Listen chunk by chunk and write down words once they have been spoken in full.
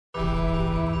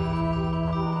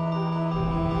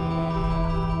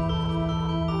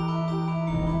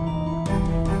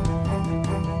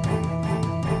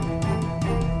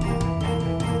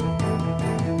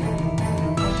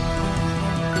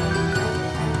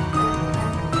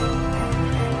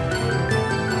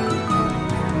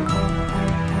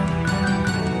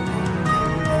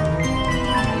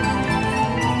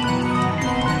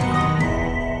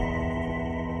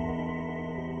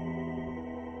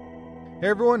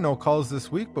everyone, no calls this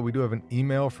week, but we do have an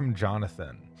email from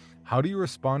Jonathan. How do you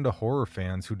respond to horror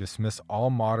fans who dismiss all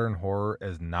modern horror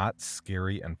as not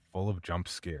scary and full of jump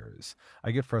scares?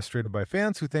 I get frustrated by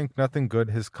fans who think nothing good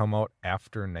has come out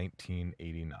after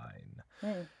 1989.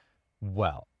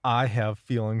 Well, I have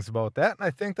feelings about that, and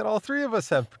I think that all three of us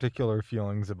have particular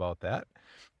feelings about that.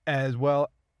 As well,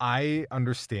 I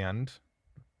understand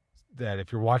that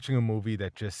if you're watching a movie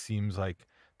that just seems like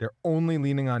they're only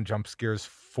leaning on jump scares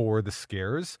for the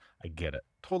scares, I get it.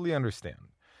 Totally understand.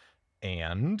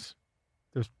 And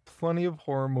there's plenty of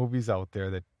horror movies out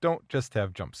there that don't just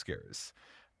have jump scares.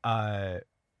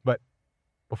 But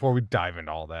before we dive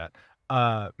into all that,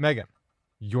 Megan,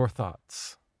 your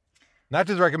thoughts. Not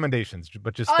just recommendations,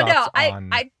 but just thoughts on...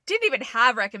 I didn't even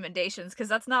have recommendations because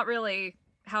that's not really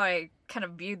how I kind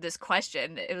of viewed this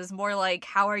question. It was more like,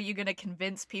 how are you going to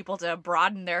convince people to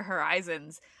broaden their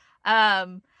horizons?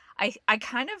 I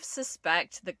kind of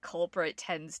suspect the culprit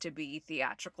tends to be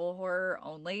theatrical horror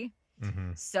only.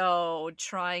 Mm-hmm. So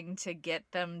trying to get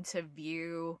them to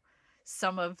view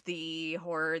some of the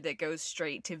horror that goes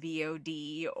straight to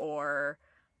VOD or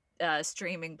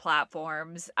streaming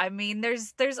platforms. I mean,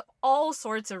 there's all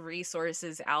sorts of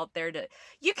resources out there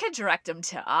you can direct them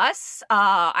to us.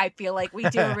 I feel like we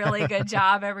do a really good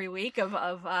job every week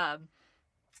of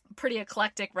pretty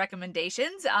eclectic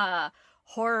recommendations.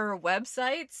 Horror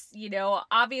websites,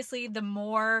 obviously the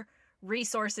more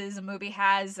resources a movie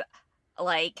has,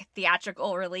 like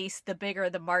theatrical release, the bigger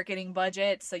the marketing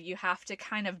budget, so you have to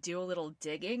kind of do a little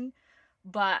digging.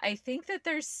 But I think that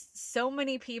there's so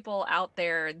many people out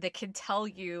there that can tell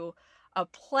you a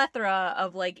plethora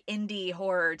of like indie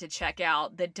horror to check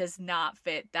out that does not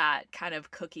fit that kind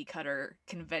of cookie cutter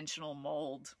conventional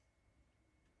mold.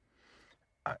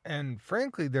 And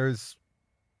frankly,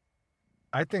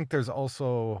 I think there's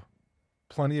also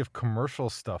plenty of commercial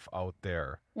stuff out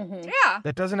there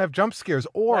that doesn't have jump scares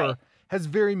or has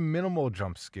very minimal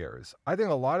jump scares. I think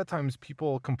a lot of times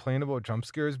people complain about jump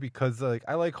scares because like,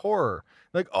 I like horror.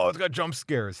 Like, oh, it's got jump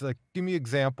scares. Like, give me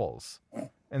examples.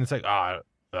 And it's like, I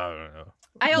don't know.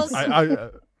 I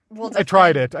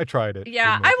tried it.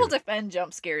 Yeah, I will defend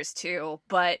jump scares too,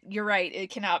 but you're right. It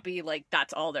cannot be like,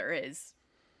 that's all there is.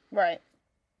 Right.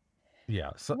 Yeah,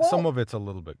 some of it's a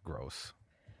little bit gross.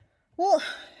 Well,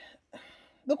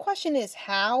 the question is,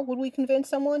 how would we convince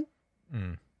someone?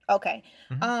 Okay.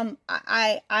 Mm-hmm.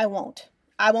 I won't.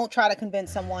 I won't try to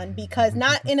convince someone, because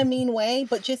not in a mean way,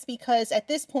 but just because at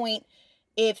this point,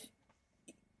 if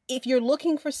you're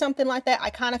looking for something like that, I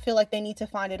kind of feel like they need to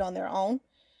find it on their own.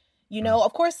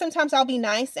 Of course, sometimes I'll be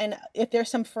nice, and if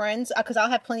there's some friends, because I'll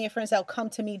have plenty of friends that'll come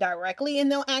to me directly and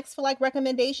they'll ask for like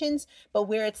recommendations, but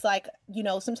where it's like,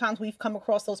 sometimes we've come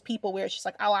across those people where it's just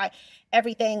like, oh,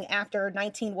 everything after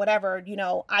 19 whatever,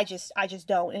 I just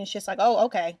don't, and it's just like, oh,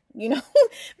 okay,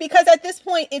 because at this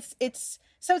point it's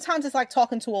sometimes it's like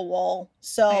talking to a wall.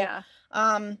 So yeah.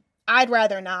 I'd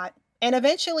rather not, and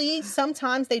eventually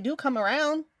sometimes they do come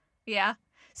around. Yeah.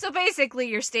 So basically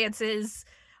your stance is,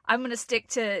 I'm going to stick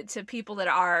to people that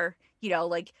are,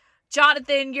 like,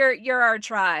 Jonathan, you're our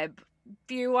tribe.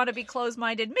 If you want to be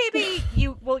closed-minded, maybe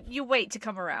you wait to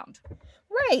come around.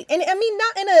 Right. And I mean,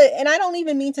 and I don't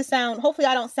even mean to hopefully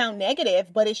I don't sound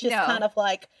negative, but it's just kind of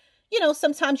like,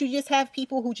 sometimes you just have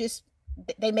people who just,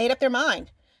 they made up their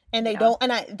mind. And they don't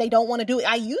want to do it.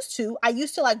 I used to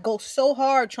like go so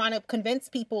hard trying to convince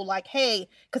people like, hey,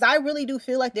 because I really do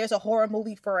feel like there's a horror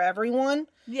movie for everyone.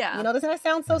 Yeah. Doesn't that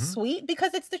sound so sweet?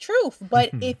 Because it's the truth. But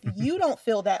if you don't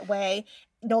feel that way,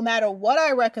 no matter what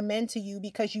I recommend to you,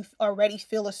 because you already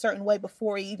feel a certain way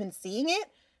before even seeing it,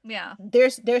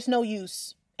 there's no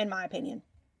use, in my opinion.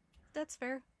 That's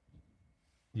fair.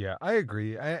 Yeah, I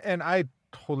agree. And I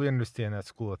totally understand that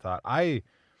school of thought.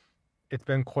 It's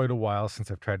been quite a while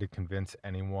since I've tried to convince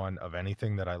anyone of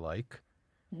anything that I like.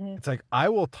 Mm-hmm. It's like, I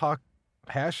will talk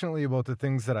passionately about the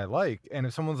things that I like. And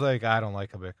if someone's like, I don't like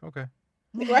it, I'm like, okay.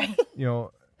 Right.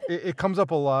 It comes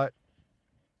up a lot.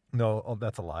 No,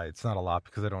 that's a lie. It's not a lot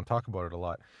because I don't talk about it a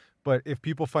lot. But if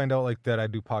people find out like that I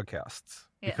do podcasts,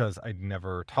 because I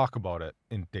never talk about it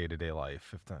in day-to-day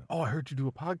life. I heard you do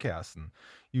a podcast. And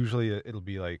usually it'll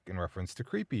be like in reference to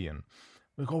Creepy, and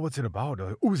like, oh, what's it about?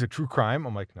 Like, oh, is it true crime?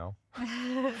 I'm like, no.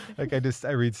 Like,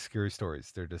 I read scary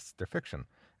stories. They're fiction.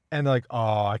 And they're like,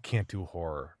 oh, I can't do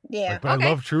horror. Yeah. Like, but I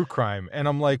love true crime. And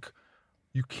I'm like,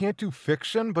 you can't do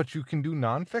fiction, but you can do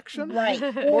nonfiction?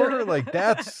 Right. Horror? Like,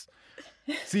 that's...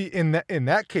 See, in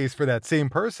that case, for that same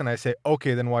person, I say,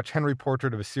 okay, then watch Henry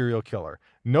Portrait of a Serial Killer.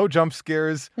 No jump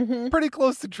scares. Pretty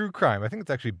close to true crime. I think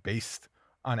it's actually based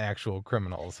on actual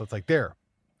criminals. So it's like, there.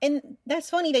 And that's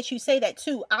funny that you say that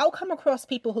too. I'll come across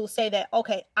people who say that,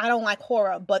 okay, I don't like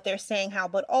horror, but they're saying how,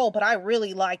 but I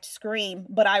really liked Scream,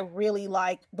 but I really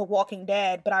liked The Walking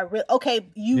Dead, but okay,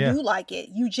 you do like it.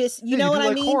 You just, you know what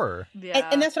I mean? Horror. Yeah.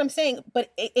 And that's what I'm saying.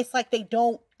 But it's like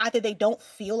either they don't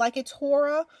feel like it's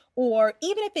horror, or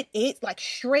even if it is like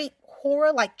straight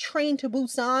horror, like Train to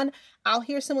Busan, I'll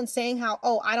hear someone saying how,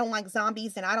 I don't like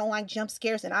zombies and I don't like jump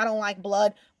scares and I don't like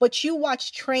blood, but you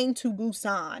watch Train to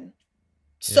Busan.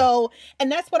 So,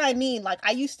 and that's what I mean. Like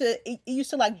it used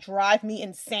to like drive me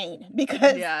insane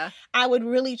because I would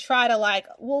really try to like,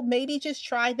 well, maybe just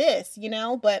try this,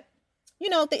 but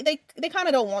they kind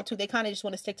of don't want to. They kind of just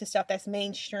want to stick to stuff that's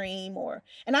mainstream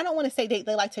and I don't want to say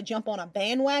they like to jump on a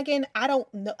bandwagon. I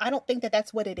don't know. I don't think that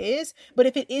that's what it is, but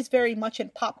if it is very much in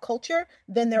pop culture,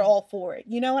 then they're all for it.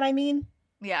 You know what I mean?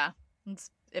 Yeah.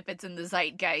 If it's in the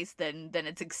zeitgeist, then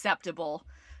it's acceptable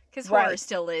because horror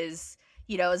still is,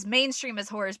 as mainstream as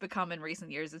horror has become in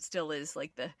recent years, it still is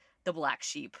like the black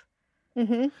sheep.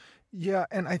 Mm-hmm. Yeah,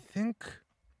 and I think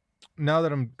now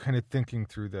that I'm kind of thinking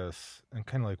through this and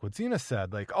kind of like what Zena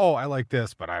said, like, I like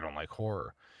this, but I don't like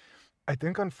horror. I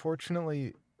think,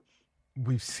 unfortunately,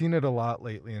 we've seen it a lot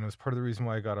lately, and it was part of the reason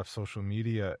why I got off social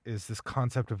media, is this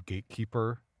concept of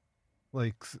gatekeeper.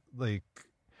 Like, I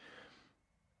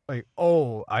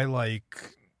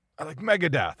like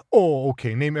Megadeth. Oh,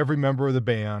 okay. Name every member of the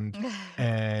band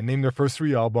and name their first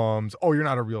 3 albums. Oh, you're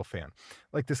not a real fan.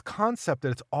 Like this concept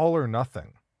that it's all or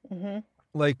nothing. Mm-hmm.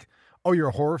 Like, you're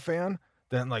a horror fan?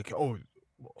 Then like,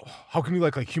 how can you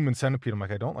like Human Centipede? I'm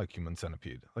like, I don't like Human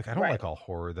Centipede. Like, I don't like all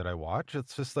horror that I watch.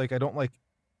 It's just like, I don't like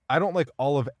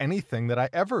all of anything that I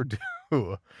ever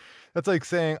do. That's like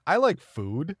saying I like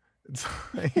food. It's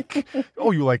like,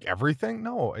 you like everything?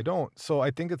 No, I don't. So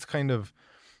I think it's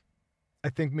I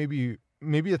think maybe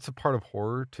it's a part of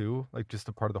horror too, like just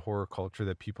a part of the horror culture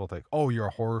that people think, you're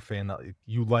a horror fan, that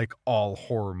you like all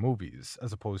horror movies,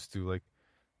 as opposed to like,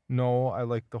 no, I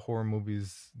like the horror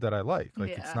movies that I like.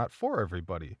 Like it's not for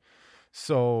everybody.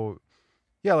 So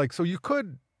yeah, like, so you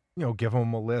could, give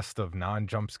them a list of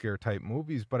non-jump scare type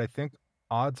movies, but I think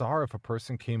odds are if a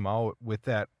person came out with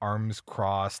that arms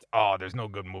crossed, there's no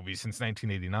good movie since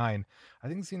 1989, I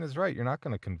think Zena's right. You're not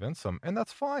going to convince them, and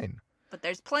that's fine. But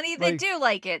there's plenty that do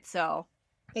like it, so.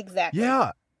 Exactly.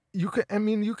 Yeah. You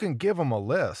can give them a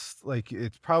list. Like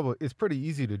it's pretty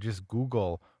easy to just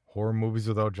Google horror movies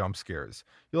without jump scares.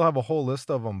 You'll have a whole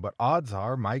list of them, but odds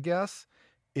are, my guess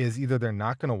is either they're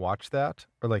not going to watch that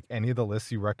or like any of the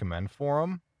lists you recommend for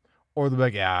them, or they'll be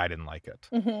like, I didn't like it.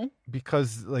 Mm-hmm.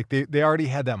 Because like they already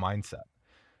had that mindset.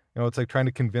 It's like trying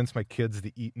to convince my kids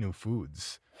to eat new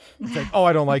foods. It's like,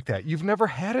 I don't like that. You've never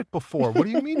had it before. What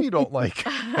do you mean you don't like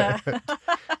it?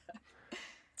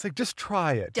 It's like, just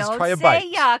try it. Just try a bite.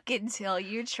 Don't say yuck until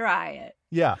you try it.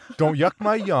 Yeah. Don't yuck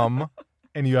my yum.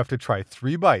 And you have to try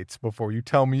 3 bites before you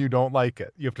tell me you don't like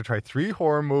it. You have to try 3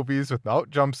 horror movies without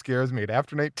jump scares made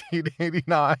after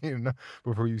 1989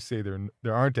 before you say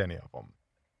there aren't any of them.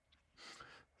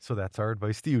 So that's our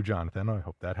advice to you, Jonathan. I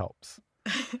hope that helps.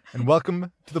 And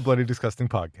welcome to the Bloody Disgusting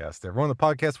Podcast, everyone. The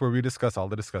podcast where we discuss all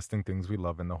the disgusting things we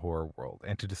love in the horror world.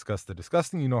 And to discuss the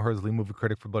disgusting, you know her as lead movie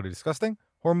critic for Bloody Disgusting,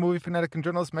 horror movie fanatic and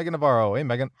journalist Megan Navarro. Hey,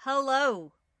 Megan.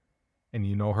 Hello. And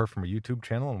you know her from her YouTube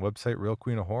channel and website, Real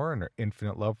Queen of Horror, and her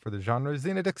infinite love for the genre,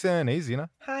 Zena Dixon. Hey, Zena.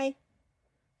 Hi.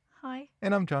 Hi.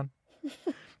 And I'm John.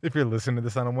 If you're listening to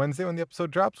this on a Wednesday when the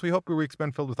episode drops, we hope your week's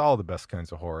been filled with all the best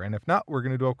kinds of horror. And if not, we're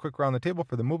going to do a quick round the table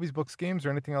for the movies, books, games,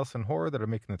 or anything else in horror that are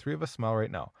making the 3 of us smile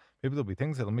right now. Maybe there'll be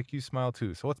things that'll make you smile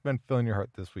too. So what's been filling your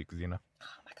heart this week, Zena?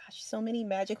 Oh my gosh, so many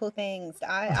magical things.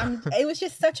 It was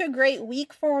just such a great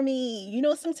week for me.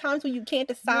 Sometimes when you can't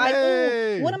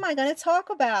decide, what am I going to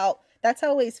talk about? That's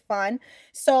always fun.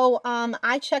 So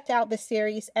I checked out the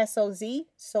series SOZ,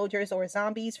 Soldiers or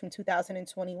Zombies, from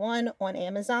 2021 on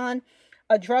Amazon.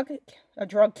 A drug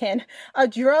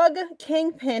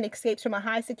kingpin escapes from a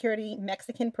high-security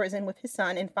Mexican prison with his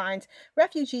son and finds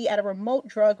refuge at a remote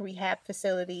drug rehab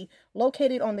facility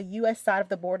located on the U.S. side of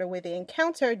the border where they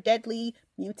encounter deadly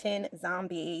mutant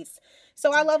zombies.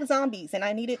 So I love zombies, and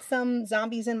I needed some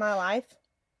zombies in my life.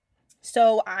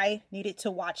 So I needed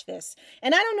to watch this.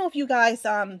 And I don't know if you guys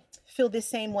feel the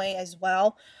same way as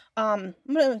well. I'm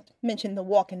going to mention The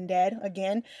Walking Dead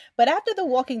again. But after The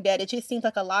Walking Dead, it just seems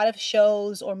like a lot of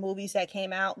shows or movies that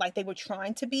came out, like they were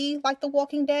trying to be like The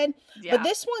Walking Dead. Yeah. But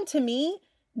this one, to me,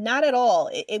 not at all.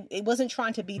 It wasn't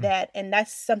trying to be that. And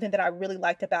that's something that I really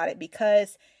liked about it,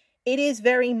 because it is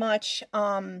very much,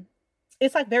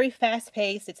 it's like very fast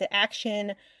paced. It's an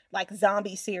action, like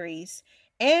zombie series.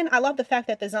 And I love the fact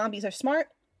that the zombies are smart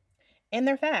and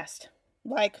they're fast.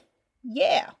 Like,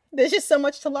 Yeah, there's just so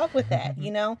much to love with that,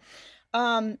 you know?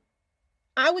 Um,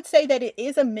 I would say that it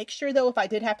is a mixture, though. If I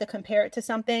did have to compare it to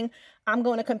something, I'm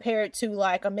going to compare it to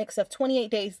like a mix of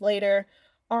 28 Days Later,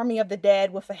 Army of the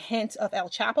Dead with a hint of El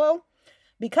Chapo,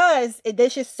 because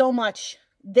there's just so much.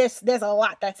 There's a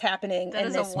lot that's happening That in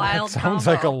is this a wild That sounds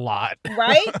like a combo. lot.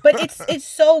 right? But it's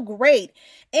so great.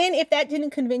 And if that didn't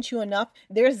convince you enough,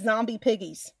 there's zombie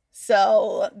piggies.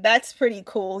 So that's pretty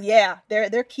cool. Yeah,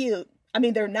 they're cute. I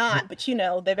mean, they're not, but you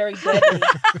know, they're very deadly.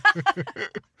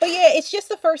 But yeah, it's just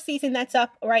the first season that's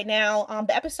up right now.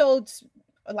 The episodes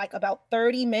are like about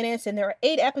 30 minutes, and there are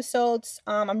 8 episodes.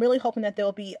 I'm really hoping that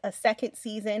there'll be a second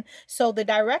season. So the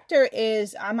director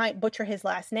is, I might butcher his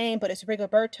last name, but it's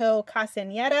Rigoberto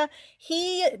Castaneda.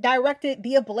 He directed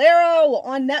Diablero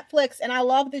on Netflix, and I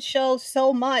love the show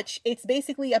so much. It's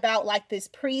basically about like this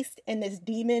priest and this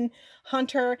demon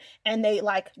hunter, and they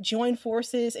like join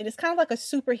forces, and it's kind of like a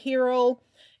superhero.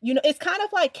 You know, it's kind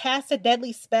of like Cast a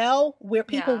Deadly Spell, where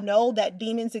people Yeah. know that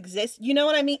demons exist. You know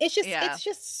what I mean? It's Yeah.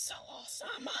 just so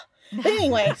awesome. But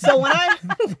anyway, so when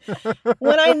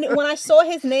I saw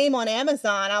his name on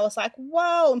Amazon, I was like,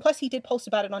 whoa. And plus he did post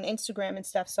about it on Instagram and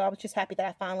stuff. So I was just happy that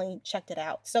I finally checked it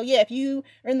out. So yeah, if you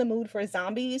are in the mood for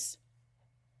zombies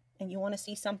and you want to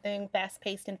see something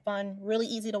fast-paced and fun, really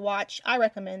easy to watch, I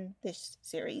recommend this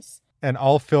series. And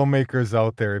all filmmakers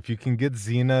out there, if you can get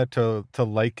Xena to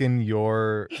liken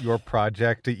your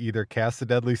project to either Cast a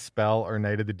Deadly Spell or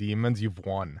Night of the Demons, you've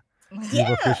won. You've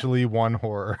Yeah. officially won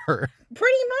horror.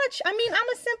 Pretty much. I mean, I'm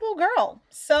a simple girl.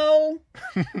 So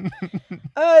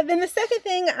then the second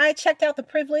thing, I checked out The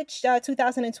Privileged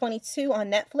 2022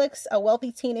 on Netflix. A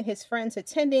wealthy teen and his friends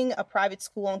attending a private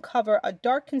school uncover a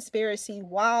dark conspiracy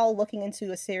while looking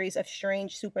into a series of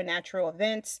strange supernatural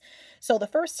events. So the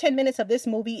first 10 minutes of this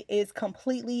movie is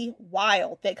completely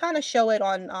wild. They kind of show it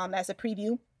on as a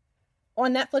preview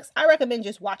on Netflix. I recommend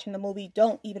just watching the movie.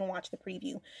 Don't even watch the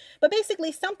preview. But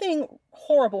basically, something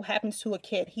horrible happens to a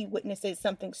kid. He witnesses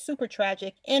something super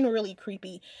tragic and really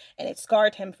creepy, and it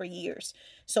scarred him for years.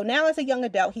 So now as a young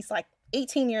adult, he's like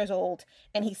 18 years old,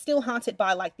 and he's still haunted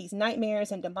by like these nightmares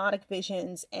and demonic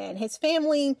visions. And his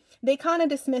family, they kind of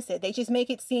dismiss it. They just make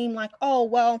it seem like, oh,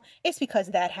 well, it's because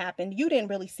that happened. You didn't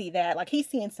really see that. Like, he's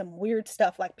seeing some weird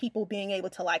stuff, like people being able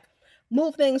to like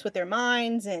move things with their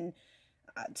minds, and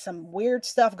some weird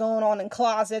stuff going on in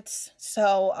closets.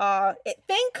 So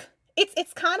think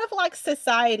it's kind of like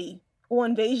Society or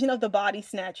Invasion of the Body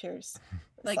Snatchers.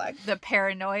 It's Like the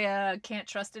paranoia, can't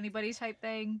trust anybody type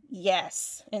thing.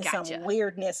 Yes, and Gotcha. some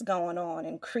weirdness going on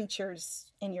and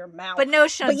creatures in your mouth. But no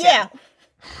shunting. But yeah,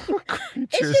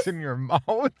 Creatures just- in your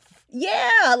mouth.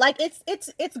 yeah, like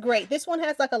it's great. This one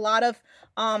has like a lot of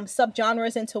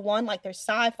subgenres into one. Like there's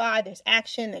sci-fi, there's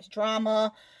action, there's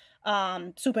drama,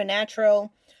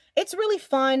 supernatural. It's really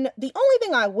fun. The only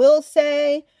thing I will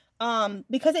say,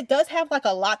 because it does have like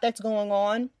a lot that's going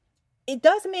on, it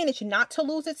does manage not to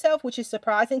lose itself, which is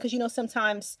surprising because, you know,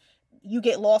 sometimes you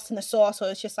get lost in the sauce, so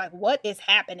it's just like, what is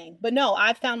happening? But no,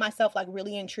 I found myself like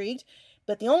really intrigued.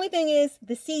 But the only thing is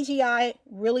the CGI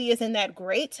really isn't that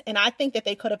great, and I think that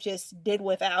they could have just did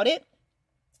without it.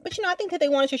 But, you know, I think that they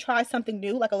wanted to try something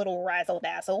new, like a little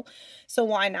razzle-dazzle. So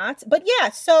why not? But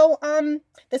yeah, so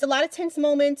there's a lot of tense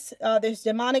moments. There's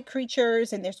demonic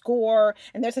creatures, and there's gore,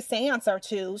 and there's a seance or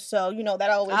two. So, you know, that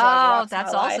always like, Oh, rocks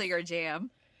that's my also life. your jam.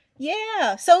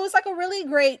 Yeah, so it was like a really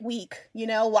great week, you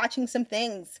know, watching some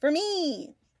things for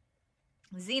me.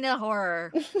 Xena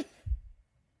horror.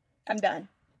 I'm done.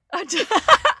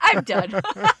 I'm done.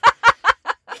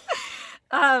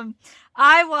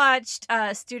 I watched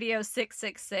Studio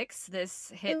 666.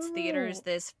 This hits theaters Ooh.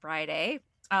 this Friday.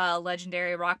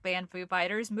 Legendary rock band Foo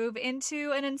Fighters move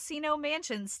into an Encino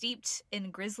mansion steeped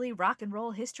in grisly rock and roll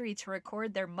history to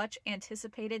record their much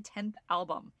anticipated 10th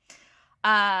album.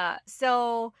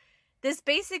 So this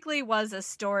basically was a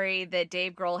story that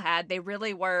Dave Grohl had. They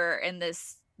really were in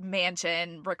this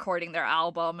mansion recording their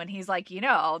album, and he's like, you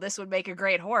know, this would make a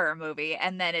great horror movie,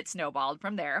 and then it snowballed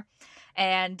from there.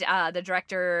 And the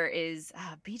director is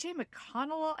BJ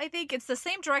McConnell, I think. It's the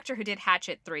same director who did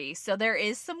Hatchet 3. So there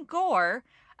is some gore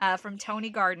from Tony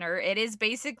Gardner. It is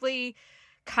basically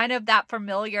kind of that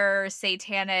familiar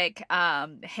satanic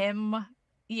hymn.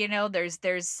 You know,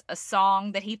 there's a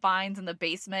song that he finds in the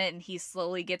basement, and he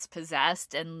slowly gets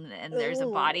possessed, and there's a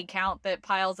body Ooh. count that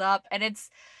piles up, and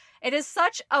it is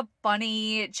such a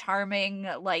funny, charming,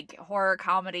 like, horror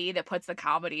comedy that puts the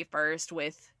comedy first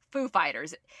with Foo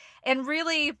Fighters. And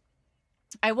really,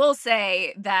 I will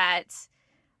say that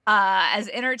as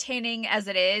entertaining as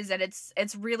it is, and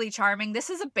it's really charming. This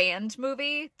is a band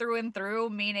movie through and through,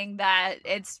 meaning that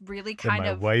it's really kind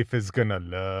my wife is gonna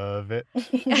love it.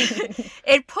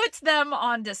 It puts them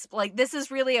on display. This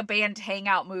is really a band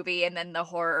hangout movie, and then the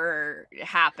horror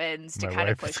happens to kind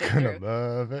of push it through.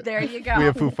 Love it. There you go. We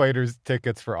have Foo Fighters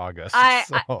tickets for August.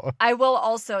 I will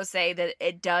also say that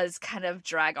it does kind of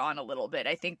drag on a little bit.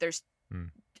 I think there's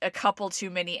a couple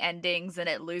too many endings and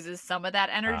it loses some of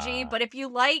that energy. But if you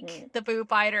like the Foo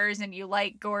Fighters and you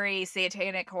like gory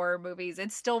satanic horror movies,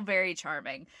 it's still very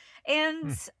charming.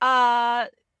 And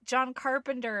John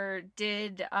Carpenter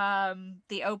did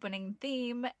the opening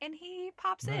theme, and he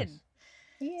pops in.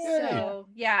 Yeah. So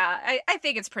yeah, I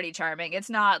think it's pretty charming. It's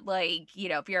not like,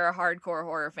 if you're a hardcore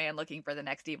horror fan looking for the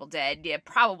next Evil Dead, yeah,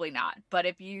 probably not. But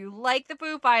if you like the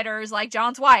Foo Fighters, like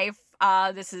John's wife,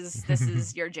 this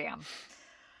is your jam.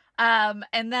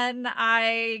 And then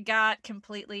I got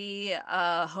completely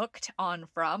hooked on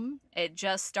From. It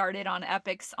just started on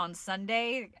Epix on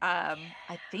Sunday. I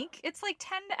think it's like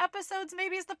 10 episodes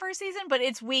maybe is the first season, but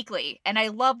it's weekly. And I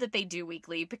love that they do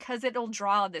weekly because it'll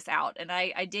draw this out. And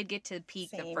I did get to peek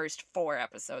the first 4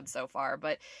 episodes so far,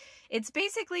 but it's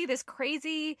basically this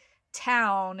crazy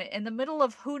town in the middle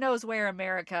of who knows where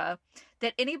America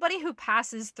that anybody who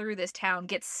passes through this town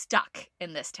gets stuck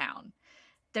in this town.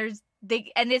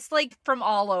 And it's like from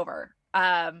all over.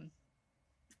 And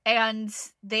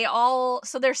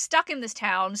they're stuck in this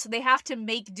town, so they have to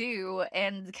make do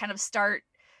and kind of start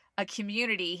a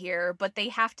community here, but they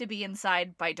have to be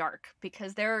inside by dark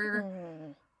because they're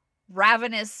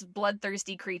ravenous,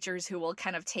 bloodthirsty creatures who will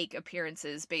kind of take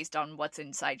appearances based on what's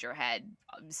inside your head.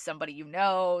 Somebody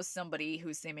somebody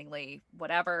who's seemingly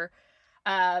whatever.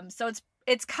 So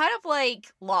it's kind of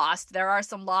like Lost. There are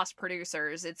some Lost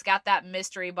producers. It's got that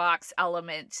mystery box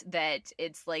element that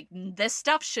it's like, this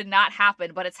stuff should not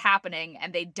happen, but it's happening,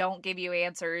 and they don't give you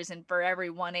answers, and for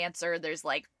every one answer, there's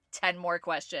like 10 more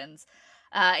questions.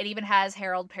 It even has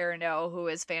Harold Perrineau, who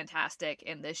is fantastic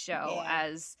in this show,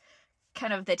 as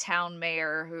kind of the town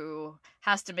mayor who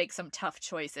has to make some tough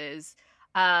choices.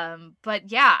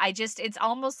 But yeah, it's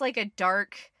almost like a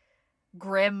dark,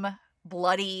 grim,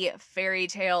 bloody fairy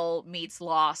tale meets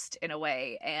Lost in a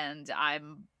way, and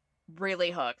I'm really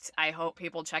hooked. I hope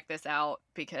people check this out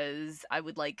because I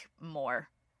would like more.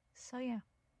 So yeah.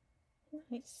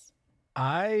 Nice.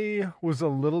 I was a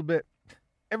little bit,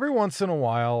 every once in a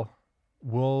while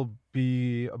we'll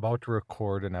be about to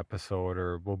record an episode,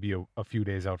 or we'll be a few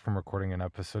days out from recording an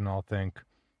episode, and I'll think,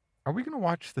 are we going to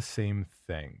watch the same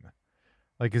thing?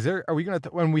 Like, are we going to,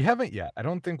 when we haven't yet, I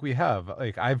don't think we have.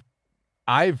 Like,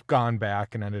 I've gone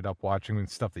back and ended up watching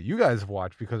stuff that you guys have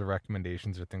watched because of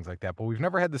recommendations or things like that. But we've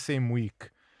never had the same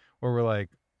week where we're like,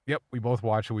 yep, we both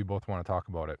watch it. We both want to talk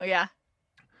about it. Oh, yeah.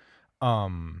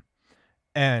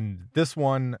 And this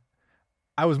one,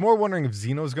 I was more wondering if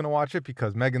Zeno's going to watch it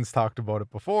because Megan's talked about it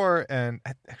before. And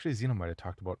actually, Zeno might have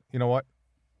talked about, you know what?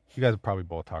 You guys have probably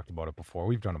both talked about it before.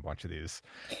 We've done a bunch of these.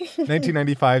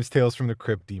 1995's Tales from the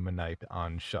Crypt Demon Knight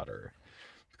on Shudder.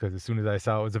 Because as soon as I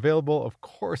saw it was available, of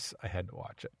course I had to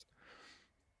watch it.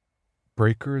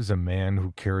 Breaker is a man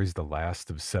who carries the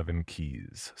last of 7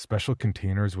 keys, special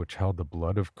containers which held the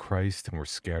blood of Christ and were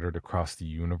scattered across the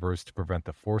universe to prevent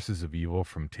the forces of evil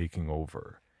from taking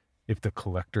over. If the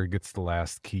collector gets the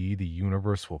last key, the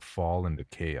universe will fall into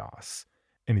chaos.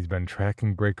 And he's been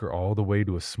tracking Breaker all the way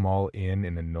to a small inn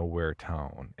in a nowhere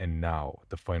town. And now,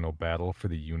 the final battle for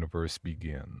the universe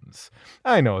begins.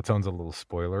 I know it sounds a little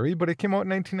spoilery, but it came out in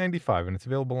 1995 and it's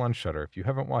available on Shudder. If you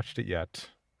haven't watched it yet,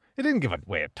 it didn't give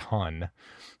away a ton,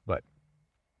 but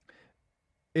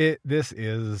it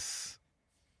is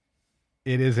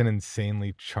an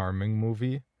insanely charming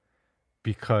movie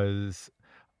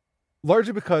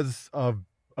largely because of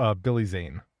Billy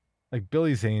Zane. Like,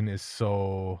 Billy Zane is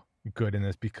so good in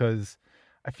this because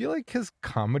I feel like his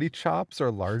comedy chops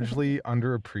are largely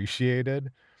underappreciated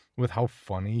with how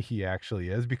funny he actually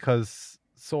is, because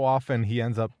so often he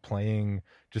ends up playing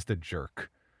just a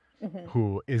jerk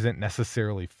who isn't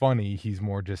necessarily funny. He's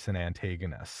more just an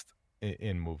antagonist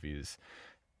in movies,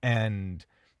 and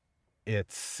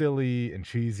it's silly and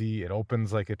cheesy. It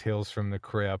opens like a Tales from the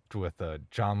Crypt with a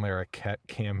John Larroquette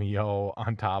cameo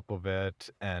on top of it,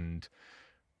 and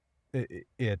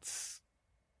it's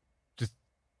just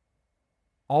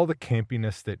all the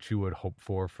campiness that you would hope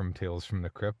for from Tales from the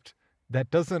Crypt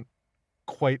that doesn't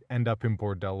quite end up in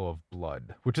Bordello of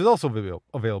Blood, which is also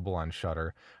available on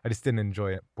Shudder. I just didn't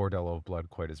enjoy Bordello of Blood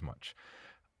quite as much.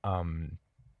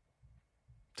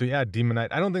 So yeah, Demon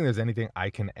Knight. I don't think there's anything I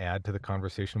can add to the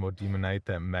conversation about Demon Knight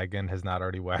that Megan has not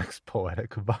already waxed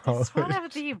poetic about. It's one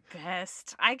of the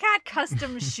best. I got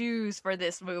custom shoes for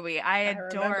this movie. I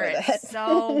adore it that.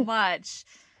 so much.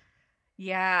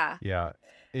 Yeah. Yeah,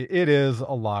 it is a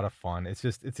lot of fun. It's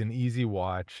an easy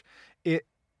watch.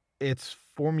 It's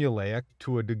formulaic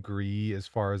to a degree as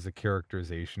far as the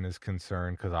characterization is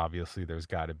concerned, because obviously there's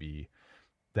got to be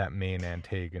that main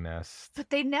antagonist. But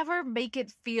they never make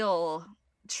it feel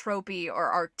tropey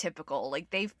or archetypical.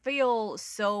 Like, they feel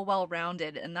so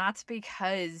well-rounded, and that's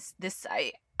because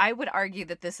I would argue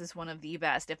that this is one of the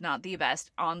best, if not the best,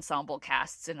 ensemble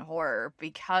casts in horror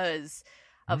because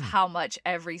of how much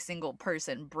every single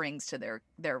person brings to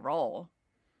their role.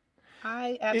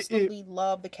 I absolutely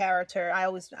love the character. I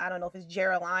don't know if it's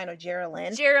Geraldine or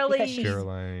Geraldine.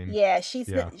 Geraldine. Yeah, she's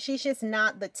just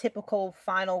not the typical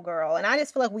final girl. And I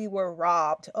just feel like we were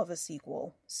robbed of a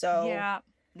sequel. So yeah.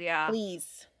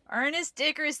 Please. Ernest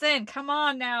Dickerson, come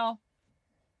on now.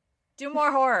 Do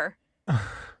more horror.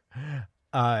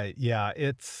 Yeah,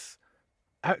 it's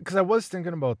because I was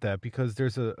thinking about that, because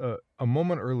there's a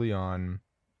moment early on,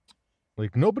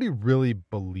 like, nobody really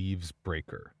believes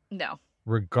Breaker. No.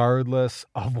 Regardless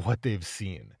of what they've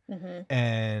seen. Mm-hmm.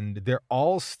 And they're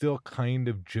all still kind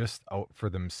of just out for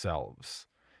themselves.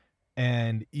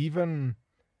 And even,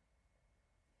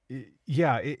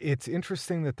 it's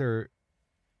interesting that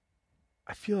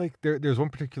I feel like there's one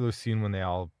particular scene when they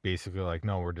all basically like,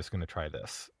 no, we're just going to try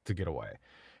this to get away.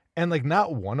 And like,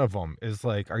 not one of them is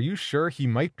like, are you sure? He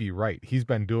might be right. He's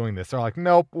been doing this. They're like,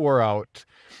 nope, we're out.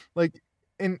 Like,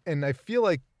 and I feel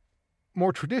like,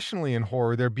 more traditionally in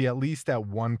horror, there'd be at least that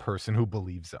one person who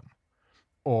believes him,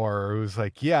 or who's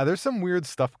like, yeah, there's some weird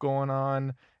stuff going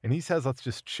on, and he says, let's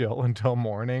just chill until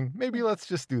morning. Maybe let's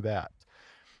just do that.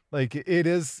 Like, it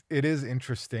is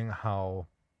interesting how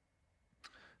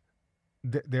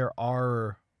there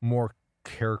are more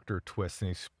character twists than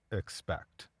you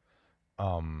expect.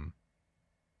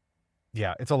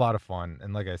 Yeah, it's a lot of fun.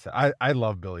 And like I said, I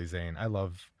love Billy Zane.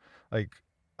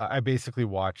 I basically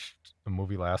watched a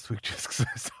movie last week just because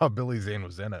I saw Billy Zane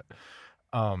was in it.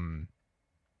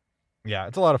 Yeah,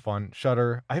 it's a lot of fun.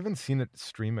 Shudder. I haven't seen it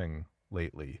streaming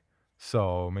lately,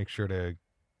 so make sure to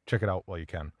check it out while you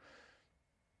can.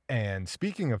 And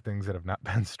speaking of things that have not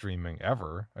been streaming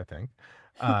ever, I think,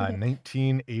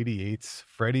 1988's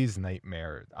Freddy's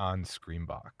Nightmare on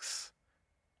Screambox.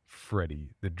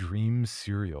 Freddy, the dream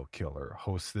serial killer,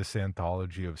 hosts this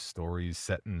anthology of stories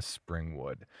set in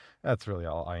Springwood. That's really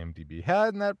all IMDb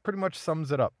had, and that pretty much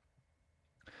sums it up.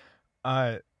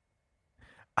 I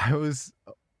was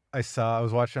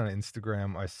watching on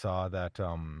Instagram. I saw that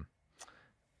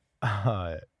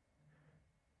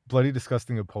Bloody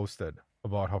Disgusting had posted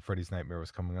about how Freddy's Nightmare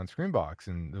was coming on Screambox,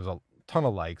 and there was a ton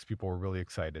of likes. People were really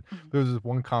excited. Mm-hmm. There was this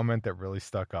one comment that really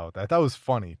stuck out that I thought was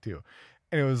funny too,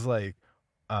 and it was like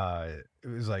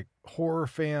horror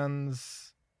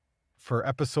fans for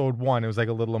episode 1. It was like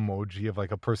a little emoji of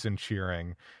like a person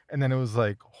cheering, and then it was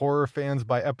like horror fans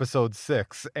by episode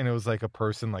 6, and it was like a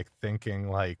person like thinking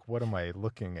like, what am I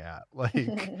looking at?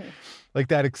 Like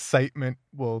that excitement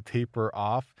will taper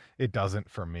off. It doesn't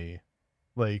for me.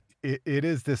 Like it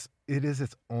is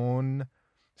its own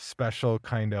special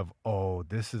kind of,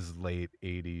 this is late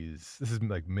 80s. This is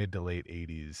like mid to late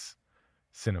 80s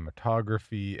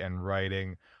cinematography and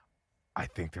writing. I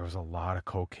think there was a lot of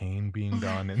cocaine being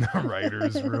done in the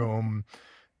writer's room.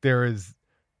 There's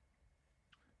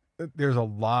a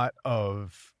lot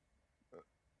of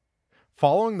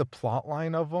following the plot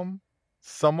line of them.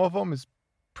 Some of them is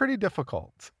pretty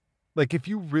difficult. Like if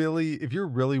you're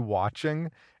really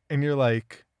watching and you're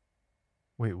like,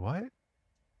 wait,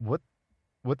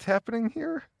 what's happening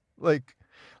here? Like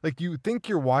you think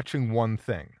you're watching one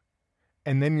thing,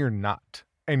 and then you're not,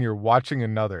 and you're watching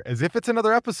another as if it's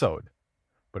another episode,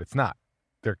 but it's not.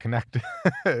 They're connected.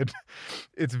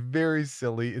 It's very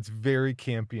silly. It's very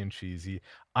campy and cheesy.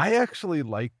 I actually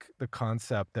like the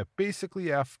concept that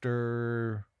basically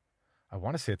after, I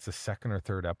want to say it's the second or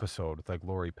third episode with like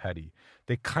Lori Petty,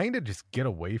 they kind of just get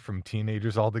away from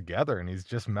teenagers altogether, and he's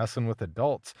just messing with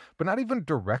adults, but not even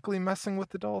directly messing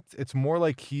with adults. It's more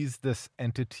like he's this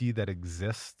entity that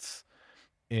exists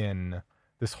in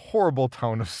this horrible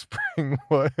town of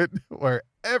Springwood where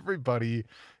everybody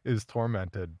is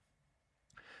tormented.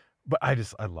 But I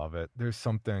love it. There's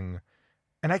something,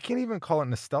 and I can't even call it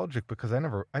nostalgic because I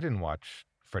didn't watch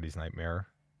Freddy's Nightmare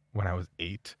when I was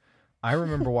 8. I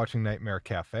remember watching Nightmare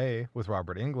Cafe with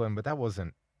Robert Englund, but that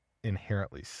wasn't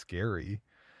inherently scary.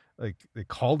 Like they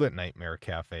called it Nightmare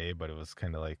Cafe, but it was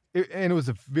kind of like, and it was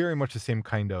very much the same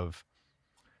kind of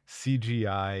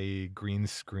CGI green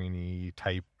screeny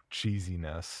type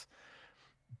cheesiness.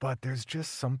 But there's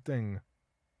just something,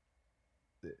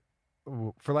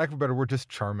 for lack of a better word, just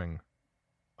charming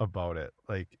about it.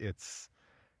 Like it's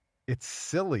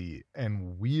silly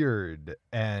and weird,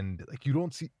 and like you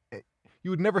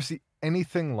would never see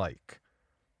anything like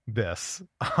this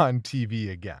on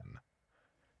TV again.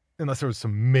 Unless there was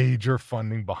some major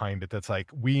funding behind it that's like,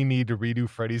 we need to redo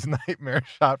Freddy's Nightmare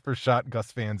shot for shot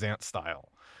Gus Van Sant style.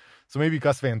 So maybe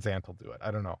Gus Van Sant will do it. I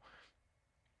don't know.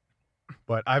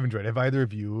 But I've enjoyed it. Have either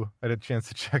of you had a chance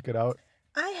to check it out?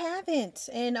 I haven't.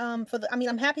 And I'm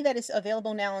happy that it's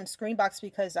available now on Screenbox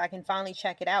because I can finally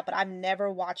check it out, but I've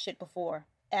never watched it before.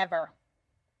 Ever.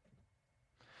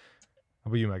 How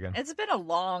about you, Megan? It's been a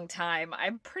long time.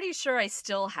 I'm pretty sure I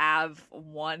still have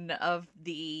one of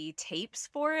the tapes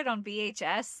for it on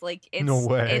VHS. Like No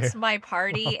way. It's My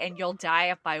Party and You'll Die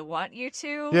If I Want You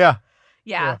To.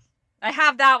 Yeah. I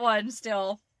have that one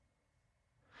still.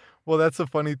 Well, that's a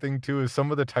funny thing too, is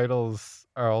some of the titles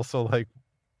are also like,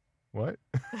 what?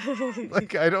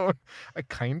 Like I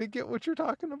kind of get what you're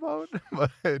talking about,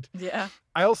 but yeah.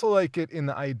 I also like it in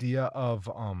the idea of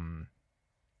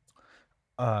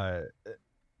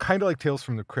kind of like Tales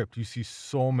from the Crypt. You see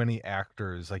so many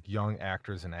actors, like young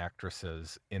actors and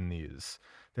actresses in these,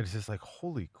 that it's just like,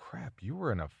 holy crap, you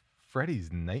were in a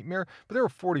Freddy's Nightmare. But there were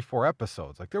 44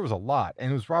 episodes. Like there was a lot, and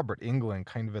it was Robert Englund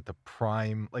kind of at the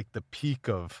prime, like the peak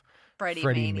of Freddy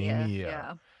Mania.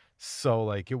 Yeah. So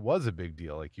like it was a big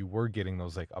deal. Like you were getting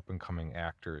those like up and coming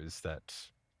actors that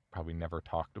probably never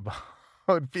talked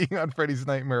about being on Freddy's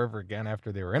Nightmare ever again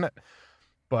after they were in it.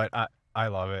 But I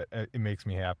love it. It makes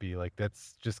me happy. Like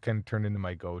that's just kind of turned into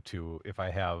my go-to if I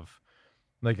have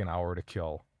like an hour to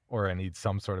kill or I need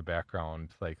some sort of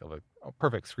background, like a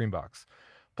perfect Screenbox.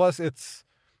 Plus it's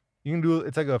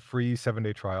like a free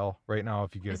 7-day trial right now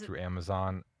if you get it through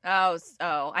Amazon. Oh,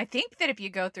 I think that if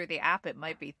you go through the app, it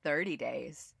might be 30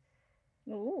 days.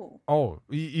 Ooh. Oh,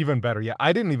 even better. Yeah,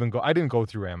 I didn't go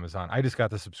through Amazon. I just got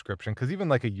the subscription because even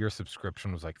like a year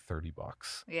subscription was like $30.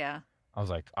 Yeah. I was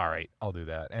like, all right, I'll do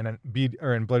that. And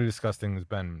then Bloody Disgusting has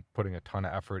been putting a ton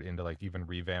of effort into like even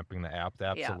revamping the app. The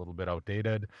app's a little bit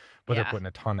outdated, but they're putting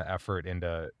a ton of effort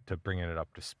into bringing it up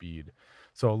to speed.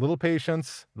 So a little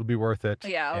patience, it'll be worth it.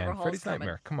 Yeah, and Freddy's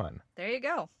Nightmare, come on. There you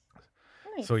go.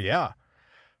 Nice. So yeah.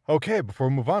 Okay, before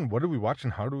we move on, what did we watch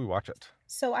and how do we watch it?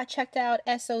 So I checked out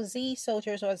SOZ,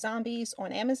 Soldiers or Zombies,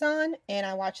 on Amazon, and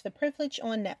I watched The Privilege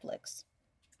on Netflix.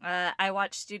 I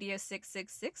watched Studio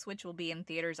 666, which will be in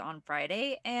theaters on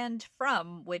Friday, and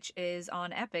From, which is on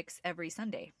Epix every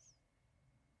Sunday.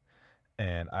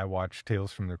 And I watched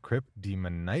Tales from the Crypt,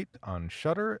 Demon Knight on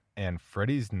Shudder, and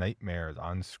Freddy's Nightmares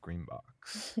on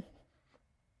Screenbox.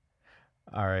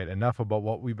 All right, enough about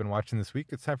what we've been watching this week.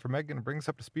 It's time for Megan to bring us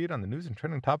up to speed on the news and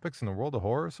trending topics in the world of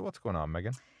horror. So what's going on,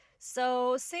 Megan?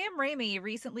 So Sam Raimi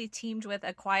recently teamed with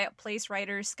A Quiet Place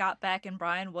writers Scott Beck and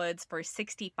Brian Woods for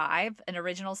 65, an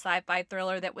original sci-fi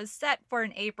thriller that was set for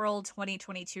an April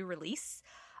 2022 release.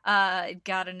 It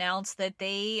got announced that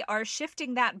they are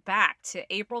shifting that back to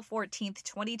April 14th,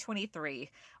 2023,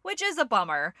 which is a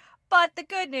bummer. But the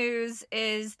good news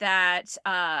is that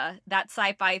that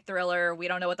sci-fi thriller, we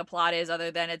don't know what the plot is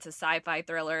other than it's a sci-fi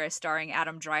thriller starring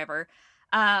Adam Driver.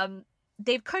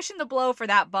 They've cushioned the blow for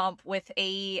that bump with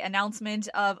a announcement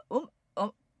of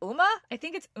Uma? I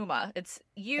think it's Uma. It's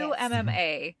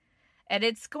UMMA. And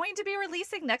it's going to be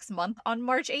releasing next month on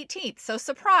March 18th. So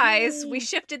surprise, we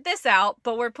shifted this out,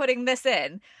 but we're putting this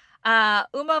in.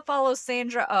 Uma follows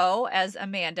Sandra Oh as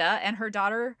Amanda and her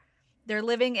daughter. They're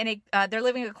living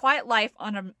a quiet life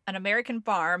on an American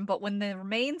farm, but when the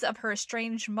remains of her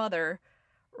estranged mother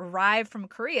arrive from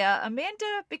Korea,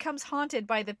 Amanda becomes haunted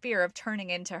by the fear of turning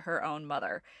into her own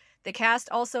mother. The cast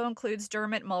also includes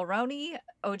Dermot Mulroney,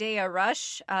 Odeya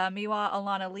Rush, Miwa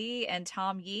Alana Lee, and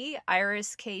Tom Yee.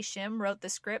 Iris K. Shim wrote the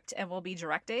script and will be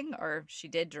directing, or she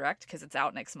did direct because it's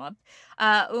out next month.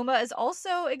 Uma is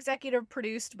also executive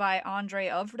produced by Andre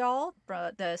Ovdahl,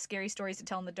 the Scary Stories to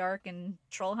Tell in the Dark and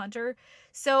Troll Hunter.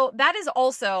 So that is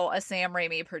also a Sam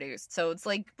Raimi produced. So it's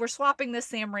like we're swapping this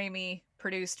Sam Raimi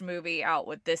produced movie out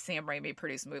with this Sam Raimi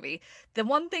produced movie. The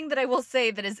one thing that I will say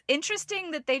that is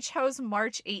interesting that they chose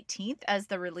March 18th as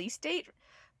the release date,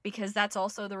 because that's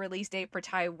also the release date for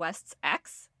Ty West's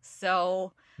X.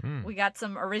 So we got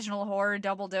some original horror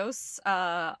double dose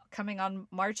coming on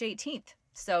March 18th.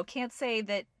 So can't say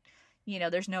that,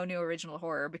 there's no new original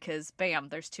horror because bam,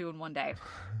 there's 2 in one day.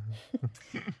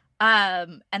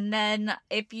 And then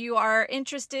if you are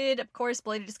interested, of course,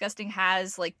 Bloody Disgusting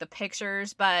has like the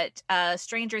pictures, but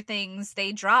Stranger Things,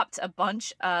 they dropped a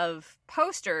bunch of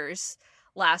posters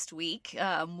last week,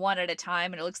 one at a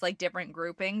time, and it looks like different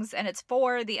groupings, and it's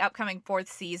for the upcoming 4th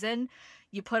season.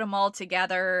 You put them all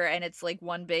together and it's like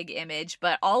one big image,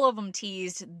 but all of them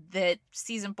teased that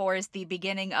season 4 is the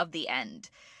beginning of the end.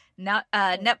 Now,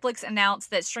 Netflix announced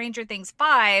that Stranger Things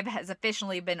 5 has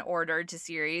officially been ordered to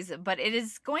series, but it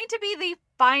is going to be the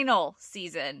final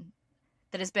season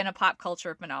that has been a pop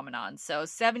culture phenomenon. So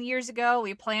 7 years ago,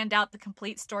 we planned out the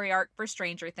complete story arc for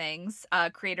Stranger Things,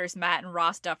 creators Matt and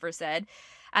Ross Duffer said.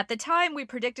 At the time, we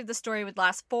predicted the story would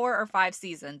last 4 or 5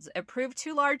 seasons. It proved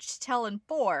too large to tell in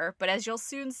 4, but as you'll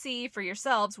soon see for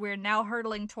yourselves, we're now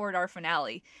hurtling toward our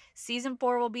finale. Season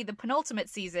 4 will be the penultimate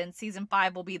season. Season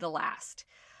 5 will be the last.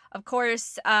 Of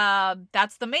course,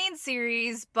 that's the main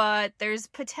series, but there's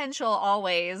potential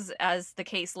always, as the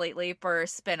case lately, for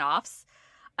spin-offs.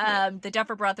 The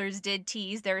Duffer Brothers did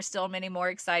tease there are still many more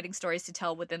exciting stories to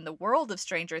tell within the world of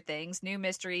Stranger Things, new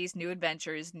mysteries, new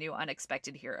adventures, new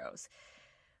unexpected heroes.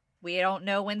 We don't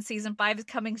know when season 5 is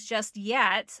coming just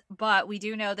yet, but we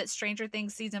do know that Stranger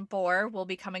Things season 4 will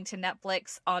be coming to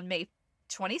Netflix on May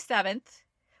 27th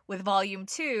with volume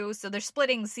 2. So they're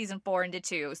splitting season 4 into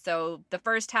 2. So the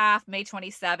first half, May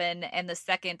 27, and the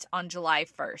second on July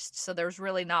 1st. So there's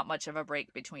really not much of a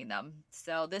break between them.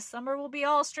 So this summer will be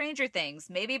all Stranger Things.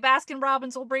 Maybe Baskin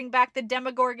Robbins will bring back the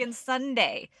Demogorgon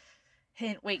Sundae.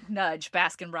 Hint, wink, nudge,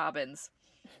 Baskin Robbins.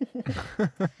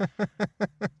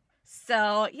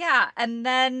 So, yeah, and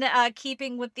then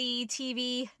keeping with the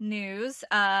TV news,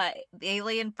 the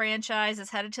Alien franchise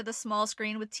is headed to the small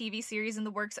screen with TV series in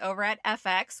the works over at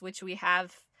FX, which we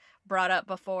have brought up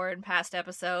before in past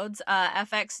episodes.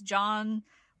 FX John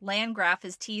Landgraf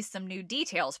has teased some new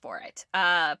details for it.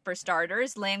 For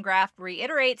starters, Landgraf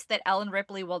reiterates that Ellen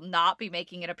Ripley will not be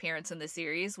making an appearance in the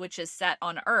series, which is set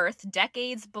on Earth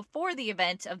decades before the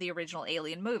event of the original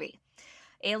Alien movie.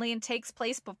 Alien takes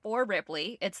place before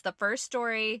Ripley. It's the first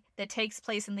story that takes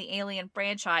place in the Alien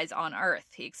franchise on Earth,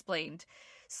 he explained.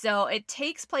 So it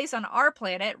takes place on our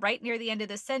planet right near the end of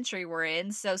the century we're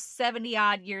in. So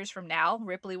 70-odd years from now,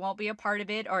 Ripley won't be a part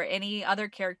of it or any other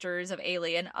characters of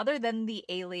Alien other than the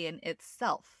alien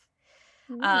itself.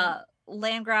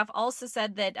 Landgraf also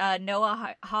said that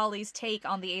Noah Hawley's take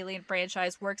on the Alien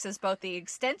franchise works as both the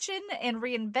extension and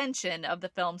reinvention of the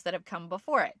films that have come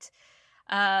before it.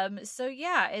 So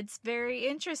yeah, it's very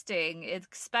interesting.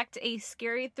 Expect a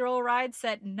scary thrill ride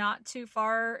set not too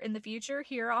far in the future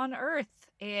here on Earth.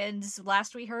 And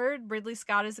last we heard, Ridley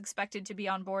Scott is expected to be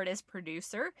on board as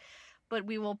producer, but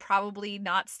we will probably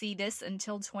not see this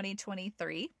until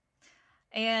 2023.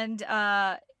 And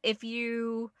if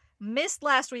you missed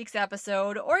last week's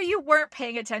episode, or you weren't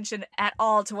paying attention at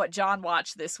all to what John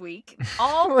watched this week,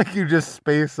 like you just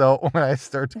space out when I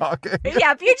start talking.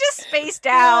 Yeah, if you just spaced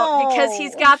out because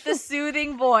he's got the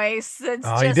soothing voice.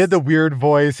 He did the weird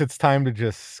voice. It's time to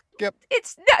just skip.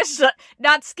 It's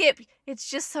not skip. It's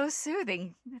just so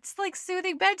soothing. It's like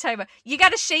soothing bedtime. You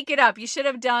got to shake it up. You should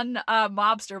have done a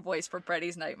mobster voice for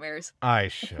Freddy's Nightmares. I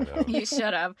should have. You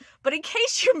should have. But in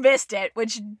case you missed it,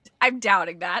 which I'm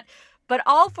doubting that, but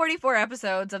all 44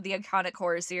 episodes of the iconic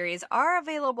horror series are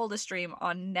available to stream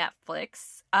on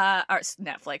Netflix.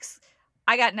 Netflix.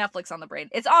 I got Netflix on the brain.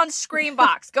 It's on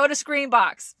Screambox. Go to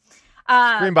Screambox.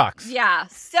 Screambox. Yeah.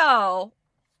 So,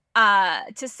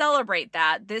 to celebrate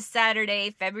that, this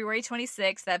Saturday, February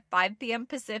 26th at 5 p.m.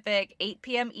 Pacific, 8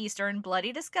 p.m. Eastern,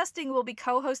 Bloody Disgusting will be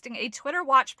co-hosting a Twitter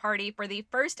watch party for the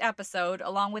first episode,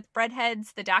 along with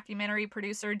Breadheads, the documentary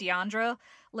producer Deandra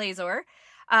Lazor.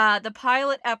 The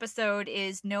pilot episode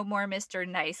is No More Mr.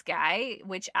 Nice Guy,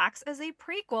 which acts as a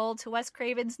prequel to Wes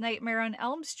Craven's Nightmare on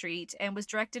Elm Street and was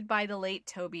directed by the late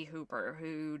Tobe Hooper,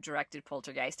 who directed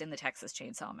Poltergeist and the Texas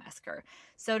Chainsaw Massacre.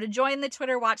 So to join the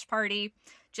Twitter watch party,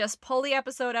 just pull the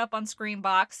episode up on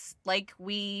Screambox. Like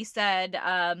we said,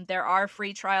 there are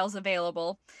free trials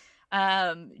available.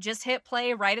 Just hit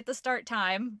play right at the start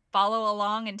time, follow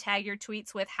along and tag your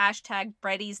tweets with hashtag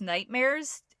Freddy's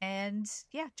Nightmares, and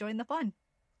yeah, join the fun.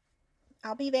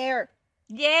 I'll be there.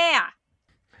 Yeah.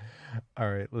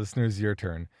 All right, listeners, your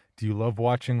turn. Do you love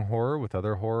watching horror with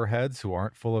other horror heads who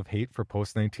aren't full of hate for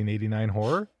post-1989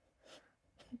 horror?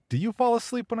 Do you fall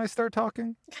asleep when I start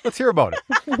talking? Let's hear about it.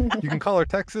 You can call or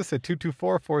text us at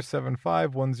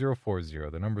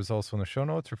 224-475-1040. The number is also in the show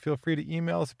notes, or feel free to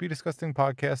email us at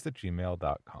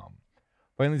bedisgustingpodcast@gmail.com.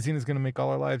 Finally, Zena's going to make all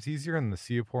our lives easier in the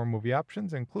sea of horror movie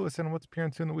options and clue us in what's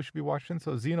appearing soon that we should be watching.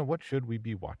 So, Zena, what should we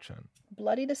be watching?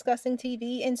 Bloody Disgusting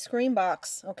TV and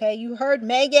Screambox. Okay, you heard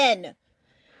Megan.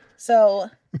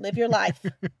 So, live your life.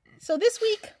 So this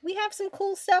week, we have some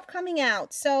cool stuff coming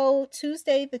out. So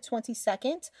Tuesday the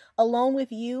 22nd, Alone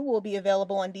with You will be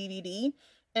available on DVD.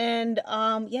 And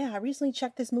yeah, I recently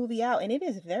checked this movie out and it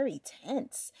is very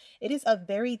tense. It is a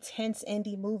very tense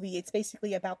indie movie. It's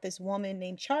basically about this woman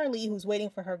named Charlie who's waiting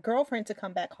for her girlfriend to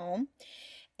come back home.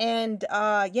 And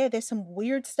yeah, there's some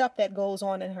weird stuff that goes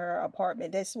on in her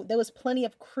apartment. There was plenty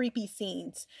of creepy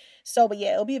scenes. So, but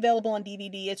yeah, it'll be available on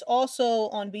DVD. It's also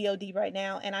on VOD right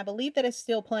now, and I believe that it's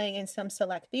still playing in some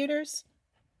select theaters.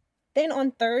 Then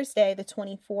on Thursday, the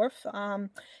 24th,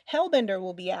 Hellbender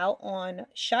will be out on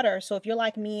Shudder. So if you're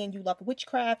like me and you love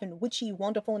witchcraft and witchy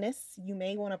wonderfulness, you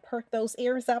may want to perk those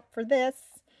ears up for this.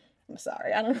 I'm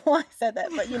sorry, I don't know why I said that,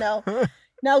 but you know,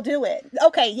 no, do it.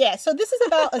 Okay, yeah. So this is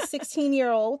about a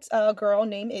 16-year-old girl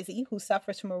named Izzy who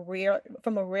suffers from a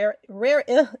rare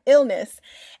illness,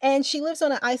 and she lives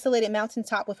on an isolated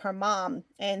mountaintop with her mom,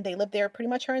 and they live there pretty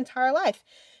much her entire life.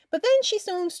 But then she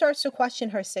soon starts to question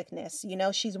her sickness. You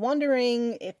know, she's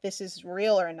wondering if this is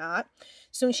real or not.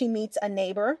 Soon she meets a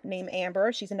neighbor named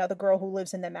Amber. She's another girl who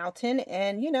lives in the mountain.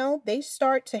 And, you know, they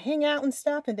start to hang out and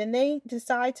stuff. And then they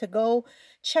decide to go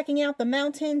checking out the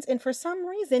mountains. And for some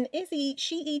reason, Izzy,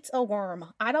 she eats a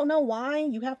worm. I don't know why.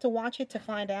 You have to watch it to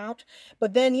find out.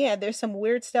 But then, yeah, there's some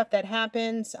weird stuff that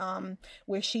happens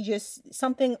where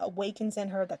something awakens in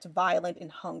her that's violent and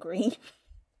hungry.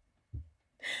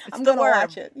 I'm going to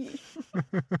watch it.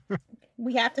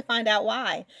 We have to find out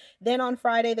why. Then on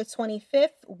Friday the 25th,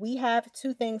 we have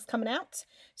two things coming out.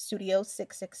 Studio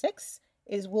 666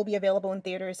 will be available in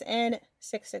theaters, and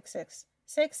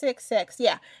 666.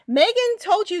 Yeah. Megan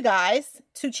told you guys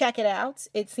to check it out.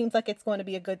 It seems like it's going to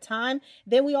be a good time.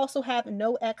 Then we also have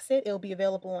No Exit. It'll be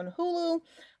available on Hulu.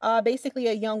 Basically,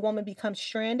 a young woman becomes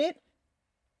stranded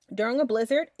during a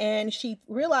blizzard, and she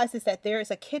realizes that there is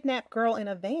a kidnapped girl in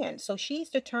a van. So she's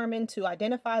determined to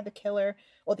identify the killer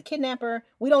or the kidnapper.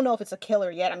 We don't know if it's a killer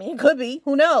yet. I mean, it could be.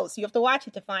 Who knows? You have to watch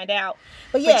it to find out.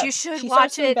 But yeah, but you should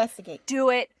watch it. Investigate. Do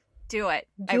it.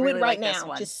 I really like now. This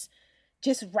one.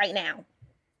 Just right now.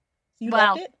 You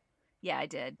loved it? Yeah, I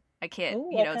did. I can't.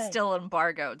 Ooh, it's still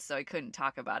embargoed, so I couldn't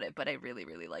talk about it. But I really,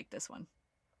 really like this one.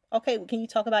 Okay, can you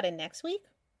talk about it next week?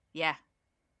 Yeah,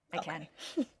 I can.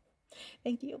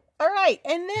 Thank you. All right.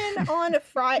 And then on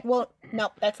Friday, well,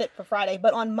 no, that's it for Friday.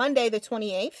 But on Monday, the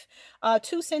 28th,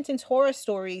 Two Sentence Horror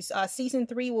Stories, season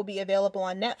 3 will be available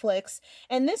on Netflix.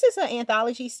 And this is an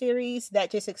anthology series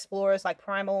that just explores like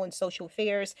primal and social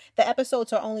fears. The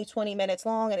episodes are only 20 minutes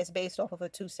long, and it's based off of a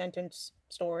 2-sentence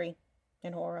story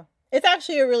in horror. It's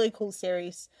actually a really cool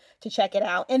series to check it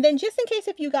out. And then just in case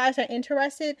if you guys are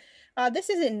interested, this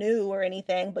isn't new or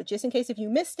anything, but just in case if you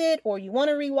missed it or you want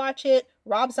to rewatch it,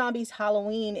 Rob Zombie's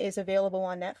Halloween is available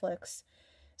on Netflix.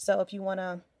 So if you want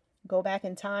to go back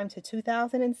in time to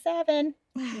 2007,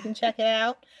 you can check it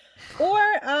out. Or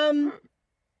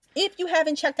if you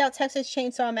haven't checked out Texas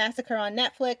Chainsaw Massacre on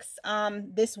Netflix,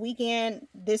 this weekend,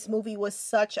 this movie was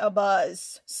such a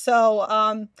buzz.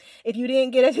 So if you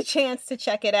didn't get a chance to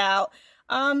check it out,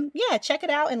 yeah, check it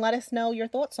out and let us know your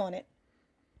thoughts on it.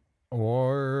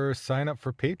 Or sign up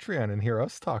for Patreon and hear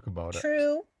us talk about it.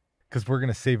 True. Because we're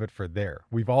going to save it for there.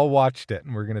 We've all watched it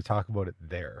and we're going to talk about it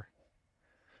there.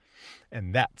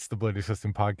 And that's the Bloody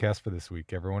Disgusting podcast for this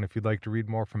week, everyone. If you'd like to read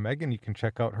more from Megan, you can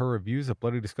check out her reviews at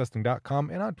bloodydisgusting.com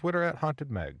and on Twitter at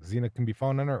HauntedMeg. Zena can be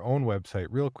found on her own website,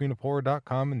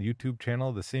 realqueenofhorror.com, and the YouTube channel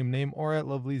of the same name, or at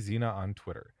Lovely Zena on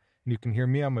Twitter. And you can hear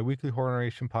me on my weekly horror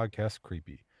narration podcast,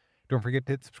 Creepy. Don't forget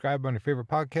to hit subscribe on your favorite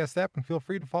podcast app, and feel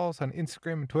free to follow us on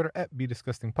Instagram and Twitter at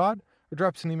BeDisgustingPod, or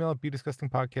drop us an email at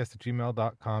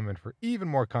BeDisgustingPodcast@gmail.com. And for even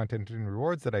more content and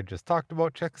rewards that I just talked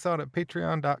about, check us out at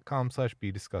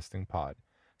patreon.com/BeDisgustingPod.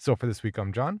 So for this week,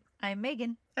 I'm John. I'm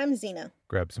Megan. I'm Zena.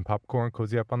 Grab some popcorn,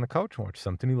 cozy up on the couch, and watch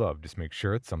something you love. Just make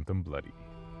sure it's something bloody.